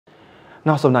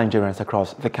Now, some Nigerians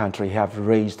across the country have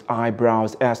raised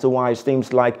eyebrows as to why it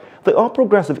seems like the All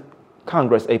Progressive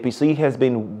Congress APC has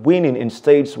been winning in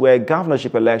states where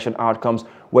governorship election outcomes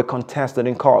were contested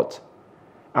in court.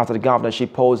 After the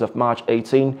governorship polls of March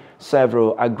 18,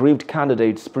 several aggrieved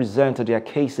candidates presented their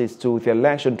cases to the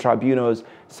election tribunals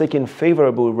seeking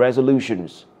favorable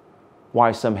resolutions.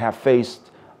 While some have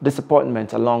faced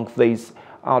disappointment along this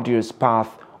arduous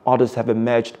path, others have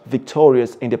emerged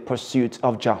victorious in the pursuit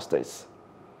of justice.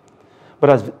 But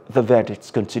as the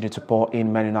verdicts continue to pour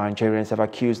in, many Nigerians have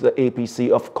accused the APC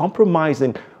of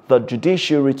compromising the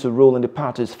judiciary to rule in the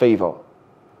party's favor.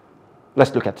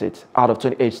 Let's look at it. Out of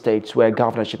 28 states where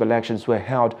governorship elections were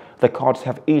held, the courts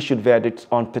have issued verdicts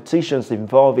on petitions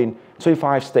involving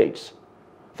 25 states.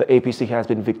 The APC has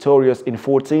been victorious in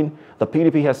 14, the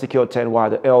PDP has secured 10,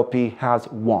 while the LP has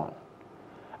 1.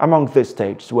 Among these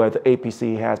states where the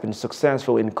APC has been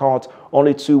successful in court,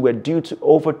 only 2 were due to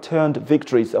overturned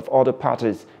victories of other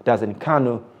parties, that's in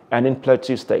Kano and in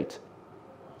Plateau State.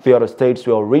 The other states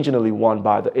were originally won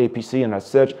by the APC, and as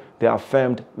such, they are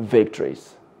affirmed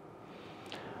victories.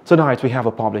 Tonight, we have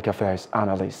a public affairs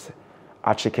analyst,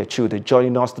 Achike Chude,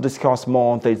 joining us to discuss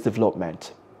more on this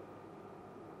development.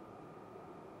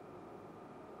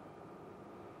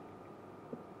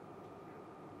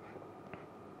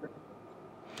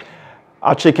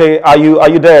 Achike, are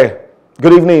you there?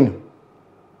 Good evening.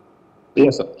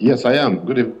 Yes, I am.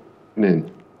 Good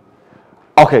evening.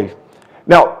 Okay.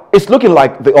 Now, it's looking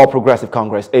like the All Progressive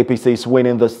Congress, APC, is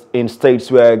winning this in states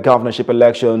where governorship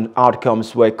election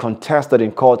outcomes were contested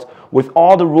in court, with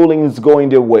all the rulings going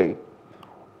their way.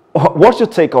 What's your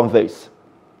take on this?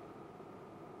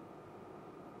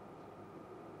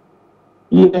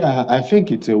 Yeah, I think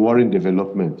it's a worrying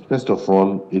development. First of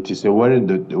all, it is a worrying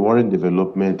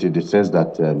development in the sense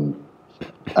that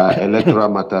electoral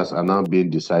matters are now being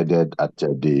decided at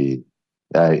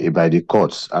by the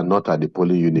courts and not at the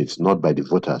polling units, not by the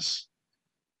voters.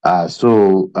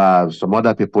 So some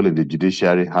other people in the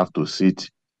judiciary have to sit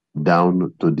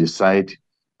down to decide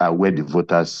where the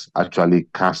voters actually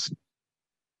cast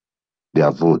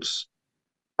their votes.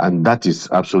 And that is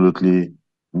absolutely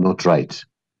not right.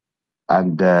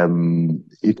 And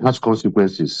it has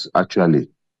consequences, actually,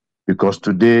 because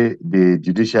today the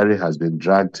judiciary has been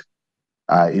dragged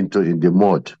in the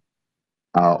mud,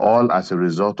 all as a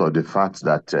result of the fact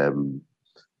that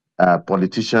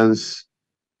politicians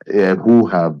who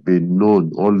have been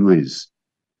known always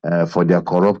for their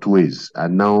corrupt ways,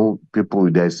 and now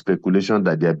there's speculation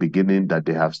that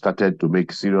they have started to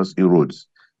make serious inroads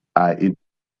into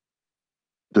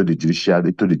the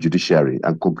judiciary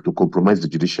and to compromise the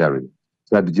judiciary.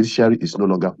 So that the judiciary is no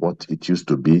longer what it used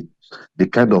to be. The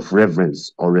kind of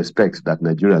reverence or respect that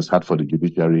Nigerians had for the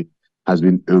judiciary has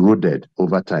been eroded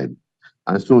over time.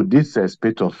 And so this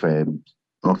spate of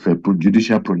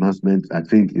judicial pronouncement, I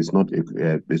think, is not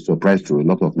a surprise to a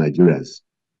lot of Nigerians.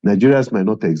 Nigerians might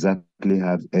not exactly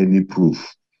have any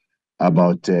proof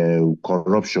about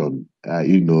corruption,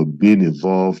 being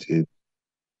involved in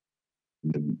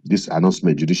this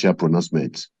announcement, judicial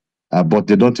pronouncement, but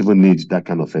they don't even need that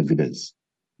kind of evidence.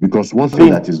 Because one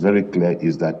thing that is very clear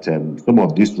is that some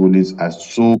of these rulings are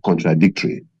so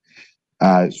contradictory,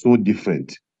 so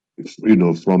different,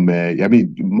 from,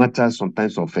 matters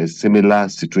sometimes of a similar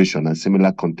situation and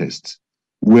similar context,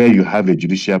 where you have a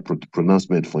judicial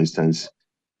pronouncement, for instance,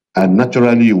 and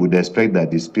naturally you would expect that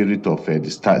the spirit of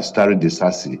the stare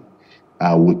decisis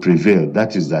would prevail.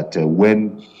 That is that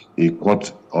when a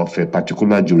court of a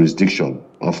particular jurisdiction,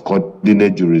 of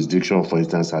coordinate jurisdiction, for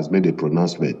instance, has made a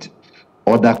pronouncement,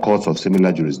 other courts of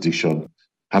similar jurisdiction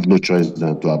have no choice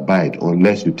than to abide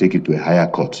unless you take it to a higher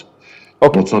court.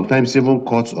 Okay. But sometimes even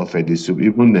courts of a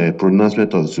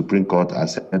pronouncement of the Supreme Court are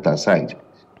set aside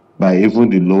by even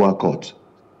the lower court.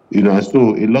 And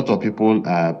so a lot of people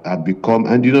have become,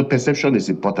 and perception is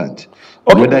important.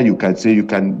 Okay. Whether you can say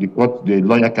the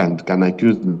lawyer can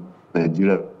accuse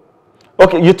Nigeria.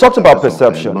 Okay, you talked about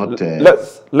perception.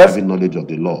 Let's having knowledge of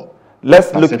the law.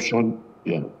 Let's look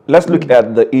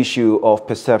at the issue of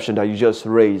perception that you just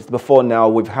raised. Before now,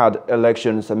 we've had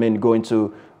elections. Going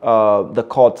to the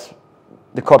court.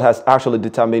 The court has actually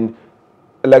determined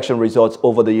election results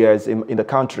over the years in the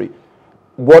country.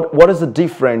 What is the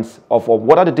difference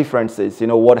what are the differences?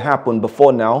 What happened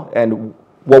before now and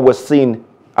what we're seeing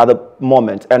at the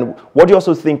moment? And what do you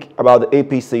also think about the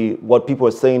APC? What people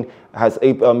are saying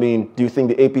do you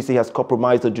think the APC has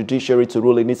compromised the judiciary to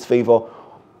rule in its favor?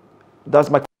 That's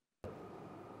my question.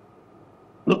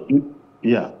 Look,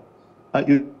 yeah.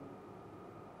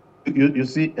 You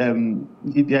see,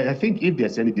 I think if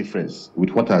there's any difference with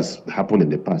what has happened in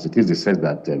the past, it is the sense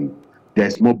that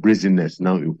there's more brazenness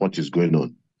now in what is going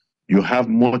on. You have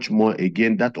much more,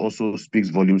 again, that also speaks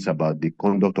volumes about the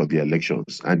conduct of the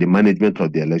elections and the management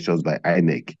of the elections by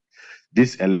INEC.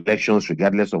 These elections,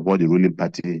 regardless of what the ruling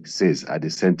party says at the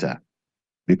center,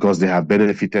 because they have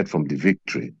benefited from the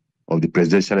victory of the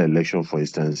presidential election, for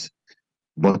instance.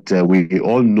 But we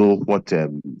all know what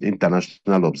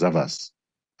international observers,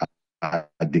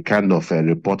 the kind of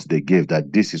report they gave,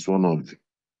 that this is one of.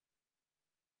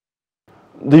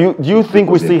 Do you think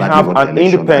we still have an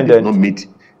independent? Not meet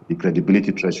the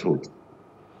credibility threshold.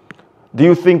 Do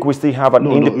you think we still have an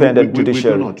independent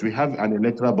judiciary? We do not. We have an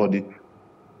electoral body.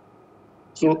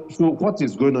 So what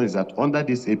is going on is that under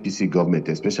this APC government,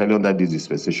 especially under this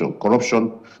dispensation,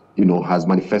 corruption, has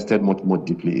manifested much more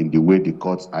deeply in the way the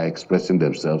courts are expressing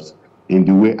themselves, in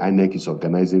the way INEC is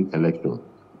organizing elections.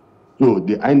 So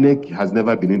the INEC has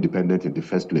never been independent in the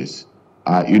first place.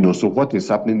 So what is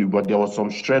happening? But there was some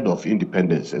shred of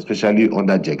independence, especially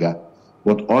under Jega.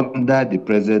 But under the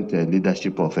present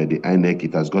leadership of the INEC,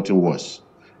 it has gotten worse.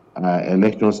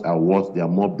 Elections are worse; they are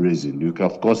more brazen.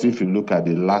 Of course, if you look at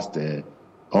the last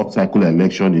up-cycle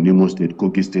election in Imo State,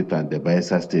 Kogi State, and the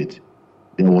Bayelsa State,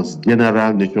 there was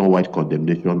general nationwide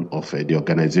condemnation of the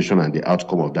organization and the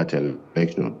outcome of that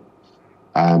election,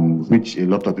 which a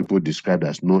lot of people described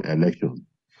as no election.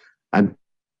 And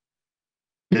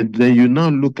then you now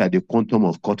look at the quantum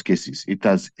of court cases; it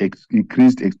has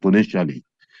increased exponentially,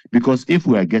 because if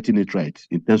we are getting it right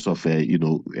in terms of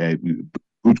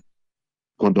good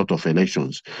conduct of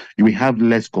elections, we have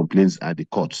less complaints at the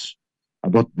courts.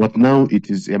 But now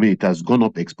it has gone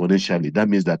up exponentially. That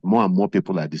means that more and more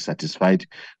people are dissatisfied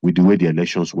with the way the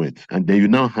elections went. And then you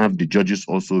now have the judges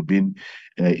also being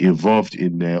involved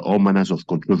in all manners of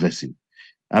controversy.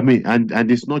 And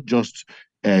it's not just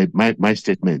my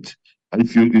statement.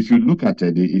 If you look at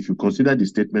if you consider the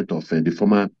statement of the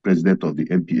former president of the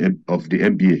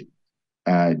NBA,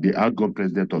 the outgone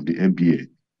president of the NBA,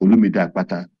 Olumide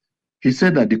Akpata, he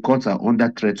said that the courts are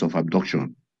under threats of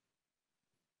abduction.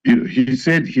 He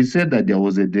said that there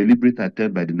was a deliberate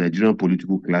attempt by the Nigerian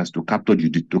political class to capture the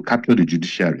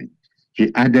judiciary.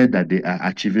 He added that they are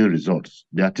achieving results.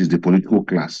 That is the political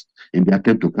class in the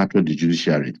attempt to capture the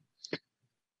judiciary.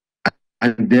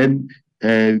 And then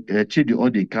Chidi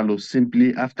Odekalo,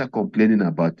 simply, after complaining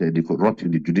about the corruption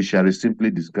in the judiciary, simply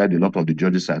described a lot of the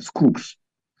judges as crooks.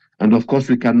 And of course,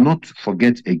 we cannot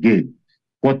forget again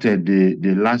what the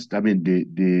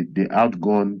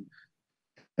outgone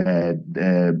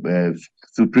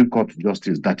Supreme Court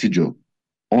Justice Datijo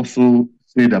also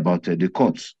said about the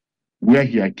courts, where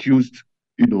he accused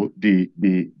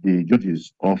the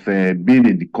judges of being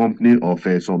in the company of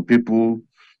some people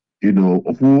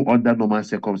who under normal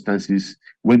circumstances,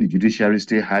 when the judiciary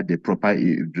still had the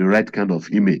right kind of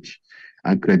image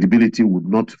and credibility, would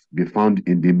not be found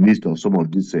in the midst of some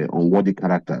of these unworthy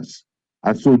characters.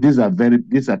 And so these are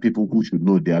people who should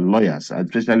know. They are lawyers, and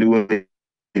especially when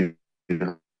they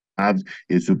have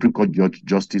a Supreme Court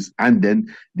justice and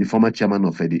then the former chairman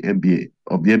of the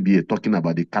NBA talking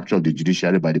about the capture of the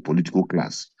judiciary by the political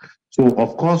class. So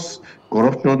of course,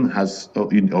 corruption has of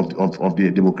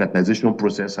the democratization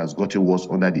process has gotten worse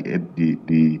under the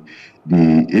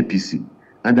APC.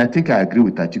 And I think I agree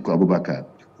with Atiku Abubakar,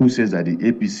 who says that the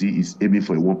APC is aiming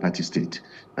for a one-party state.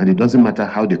 And it doesn't matter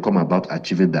how they come about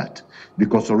achieving that,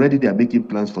 because already they are making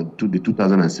plans for the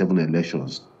 2007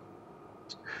 elections.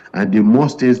 And the more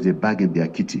states they bag in their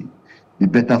kitty, the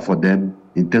better for them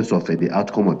in terms of the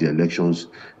outcome of the elections.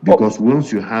 Because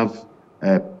once you have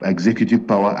executive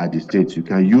power at the states, you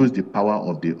can use the power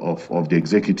of the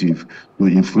executive to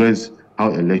influence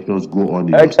how elections go on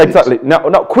in exactly. Now,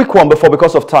 quick one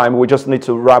because of time, we just need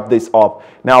to wrap this up.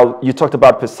 Now, you talked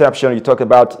about perception, you talked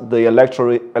about the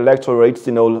electorates,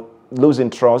 losing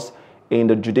trust in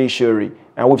the judiciary.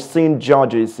 And we've seen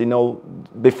judges,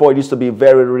 before it used to be a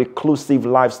very reclusive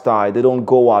lifestyle. They don't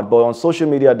go out. But on social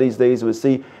media these days, we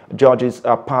see judges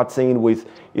are partying with,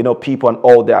 people and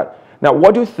all that. Now,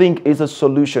 what do you think is a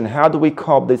solution? How do we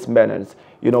curb these manners,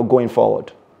 going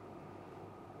forward?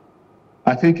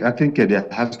 I think there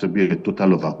has to be a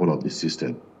total overhaul of the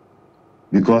system,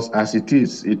 because as it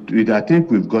is, I think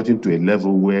we've gotten to a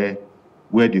level where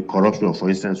the corruption, for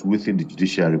instance, within the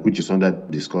judiciary, which is under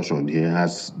discussion here,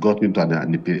 has gotten to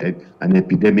an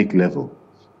epidemic level.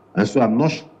 And so I'm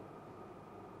not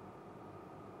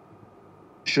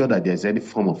sure that there's any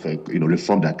form of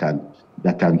reform that can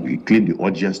clean the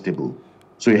audience table.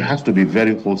 So it has to be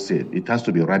very wholesale. It has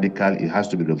to be radical. It has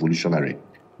to be revolutionary.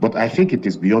 But I think it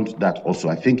is beyond that also.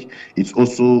 I think it's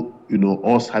also,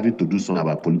 us having to do something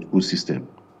about our political system.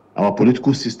 Our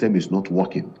political system is not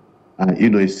working.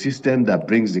 A system that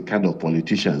brings the kind of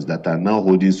politicians that are now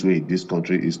holding sway in this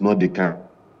country is not the kind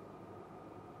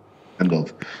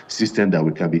of system that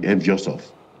we can be envious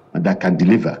of and that can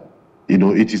deliver.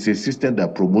 It is a system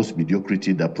that promotes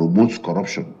mediocrity, that promotes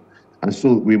corruption. And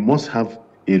so we must have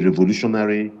a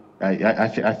revolutionary. I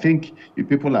think if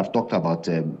people have talked about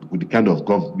the kind of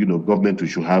government we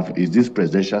should have. Is this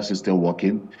presidential system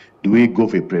working? Do we go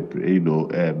for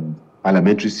a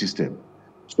parliamentary system?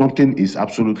 Something is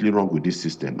absolutely wrong with this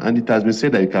system, and it has been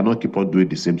said that you cannot keep on doing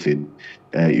the same thing,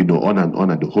 on and on,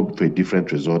 and hope for a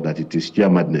different result. That it is sheer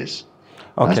madness.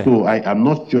 Okay. So I am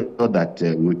not sure that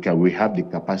we have the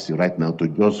capacity right now to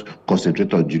just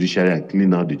concentrate on judiciary and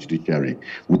clean out the judiciary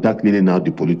without cleaning out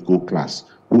the political class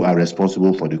who are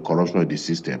responsible for the corruption of the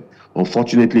system.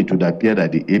 Unfortunately, it would appear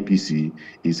that the APC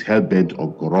is hell-bent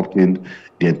on corrupting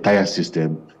the entire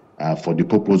system for the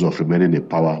purpose of remaining in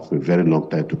power for a very long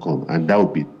time to come. And that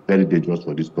would be very dangerous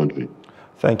for this country.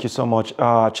 Thank you so much,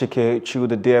 Chike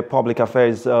Chude, dear public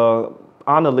affairs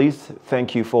analyst.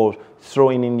 Thank you for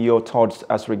throwing in your thoughts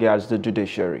as regards the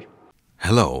judiciary.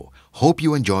 Hello, hope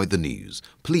you enjoyed the news.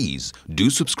 Please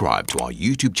do subscribe to our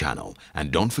YouTube channel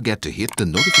and don't forget to hit the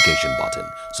notification button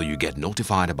so you get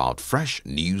notified about fresh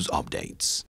news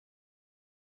updates.